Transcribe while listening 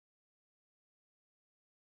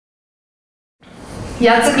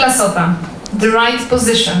Jacek Lasota. The right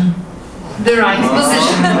position. The right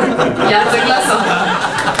position. Jacek Lasota.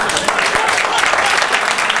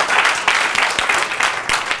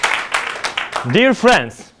 Dear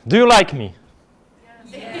friends, do you like me?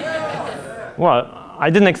 Yes. Well, I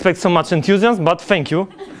didn't expect so much enthusiasm, but thank you.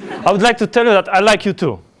 I would like to tell you that I like you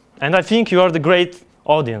too. And I think you are the great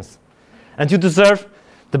audience. And you deserve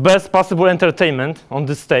the best possible entertainment on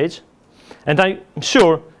this stage. And I'm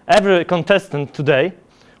sure every contestant today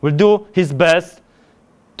will do his best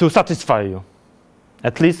to satisfy you,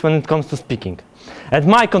 at least when it comes to speaking. And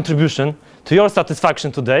my contribution to your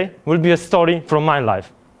satisfaction today will be a story from my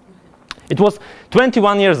life. It was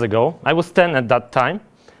 21 years ago. I was 10 at that time,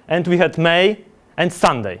 and we had May and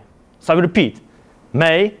Sunday. So I will repeat,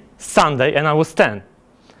 May, Sunday, and I was 10.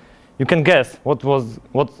 You can guess what was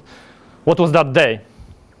that day.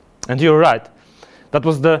 And you're right. That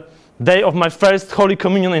was the day of my first Holy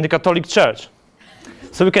Communion in the Catholic Church.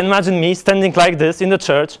 So you can imagine me standing like this in the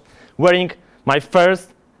church, wearing my first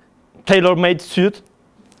tailor-made suit,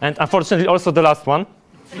 and unfortunately also the last one.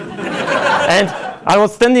 And I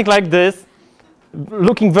was standing like this,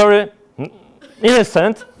 looking very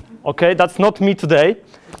innocent. Okay, that's not me today,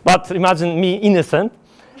 but imagine me innocent.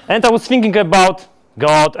 And I was thinking about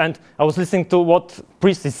God, and I was listening to what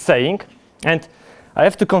priest is saying. And I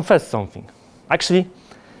have to confess something. Actually,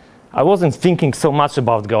 I wasn't thinking so much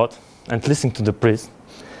about God and listening to the priest.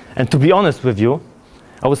 And to be honest with you,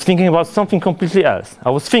 I was thinking about something completely else. I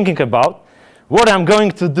was thinking about what I'm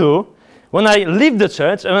going to do when I leave the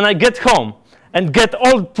church and when I get home and get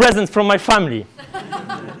all presents from my family.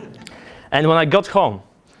 And when I got home,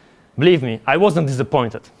 believe me, I wasn't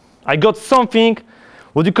disappointed. I got something,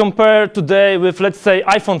 would you compare today with, let's say,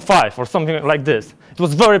 iPhone 5 or something like this. It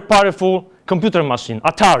was a very powerful computer machine,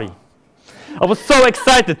 Atari. I was so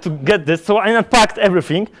excited to get this, so I unpacked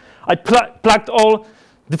everything. I plugged all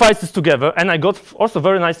devices together, and I got also a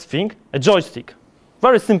very nice thing, a joystick.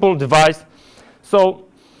 Very simple device. So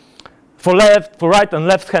for right and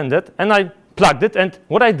left-handed, and I plugged it, and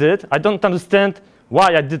what I did, I don't understand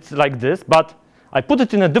why I did like this, but I put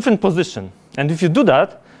it in a different position. And if you do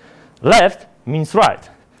that, left means right,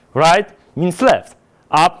 right means left,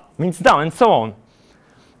 up means down, and so on.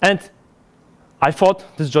 And I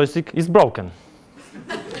thought this joystick is broken.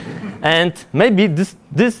 And maybe this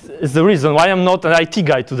is the reason why I'm not an IT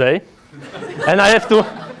guy today. And I have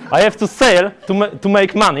to sell to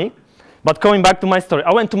make money. But coming back to my story,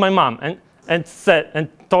 I went to my mom and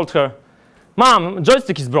told her, "Mom,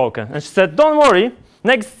 joystick is broken." And she said, "Don't worry,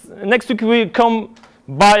 next week we come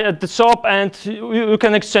by at the shop and you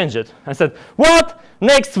can exchange it." I said, "What?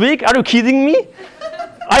 Next week? Are you kidding me?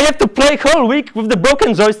 I have to play whole week with the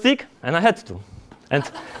broken joystick?" And I had to. And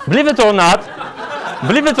believe it or not,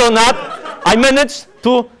 I managed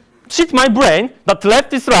to cheat my brain that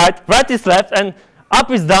left is right, right is left, and up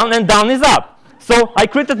is down, and down is up. So I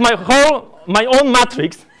created my own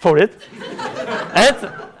matrix for it.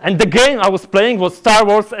 And the game I was playing was Star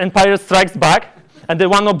Wars Empire Strikes Back, and the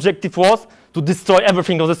one objective was to destroy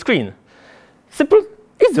everything on the screen. Simple,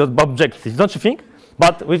 easy objective, don't you think?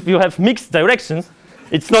 But if you have mixed directions,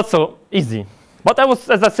 it's not so easy. But I was,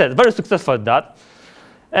 as I said, very successful at that.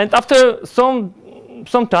 And after some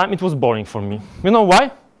time, it was boring for me. You know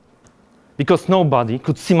why? Because nobody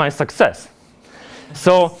could see my success.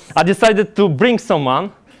 So I decided to bring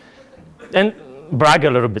someone and brag a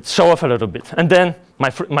little bit, show off a little bit. And then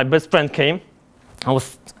my best friend came. I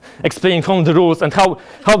was explaining from the rules and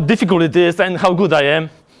how difficult it is and how good I am.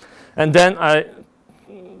 And then I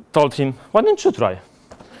told him, "Why don't you try?"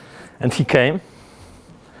 And he came.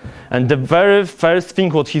 And the very first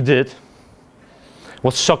thing what he did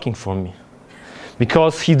was shocking for me,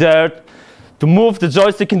 because he dared to move the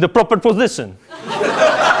joystick in the proper position.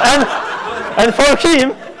 and for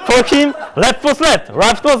him, left was left,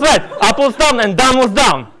 right was right, up was down, and down was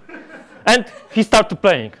down. And he started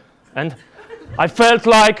playing, and I felt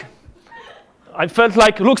like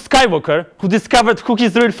Luke Skywalker, who discovered who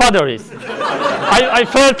his real father is. I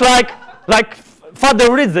felt like Father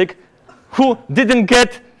Rydzyk, who didn't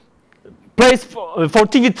get place for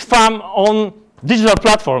TV Fam on digital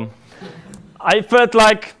platform. I felt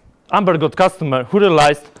like Amber got customer who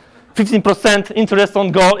realized 15% interest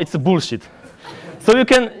on goal, it's a bullshit. So you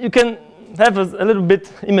can have a little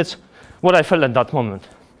bit image what I felt at that moment.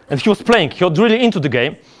 And he was playing, he was really into the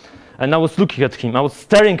game, and I was looking at him, I was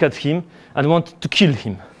staring at him and wanted to kill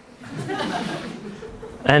him.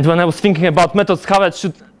 And when I was thinking about methods how I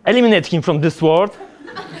should eliminate him from this world,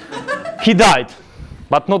 he died,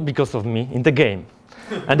 but not because of me, in the game.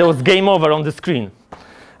 And there was game over on the screen.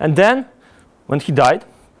 And then, when he died,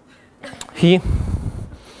 he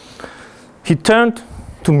he turned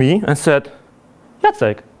to me and said,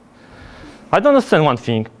 Jacek, I don't understand one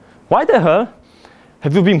thing. Why the hell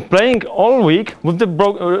have you been playing all week with the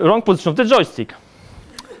wrong position of the joystick?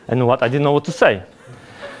 And what? I didn't know what to say.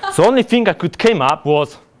 So the only thing I could come up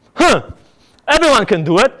was, everyone can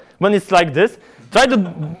do it when it's like this. Try to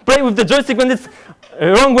play with the joystick when it's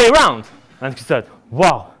wrong way around. And he said,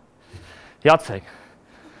 wow, Jacek,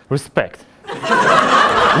 respect.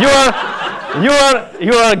 you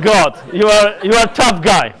are a god. You are a tough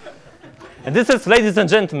guy. And this is, ladies and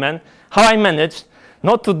gentlemen, how I managed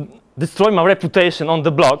not to destroy my reputation on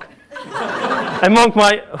the block among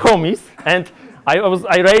my homies. And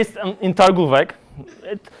I raised in Targówek.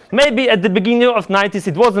 Maybe at the beginning of the 90s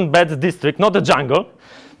it wasn't bad district, not a jungle,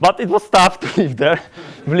 but it was tough to live there,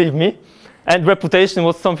 believe me. And reputation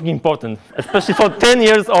was something important, especially for a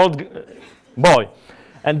 10-year-old boy.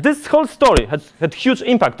 And this whole story had huge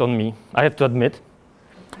impact on me, I have to admit.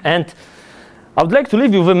 And I would like to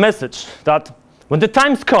leave you with a message that when the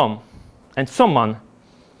times come and someone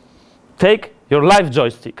take your live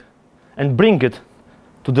joystick and bring it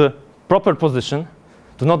to the proper position,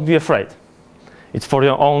 do not be afraid. It's for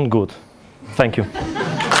your own good. Thank you.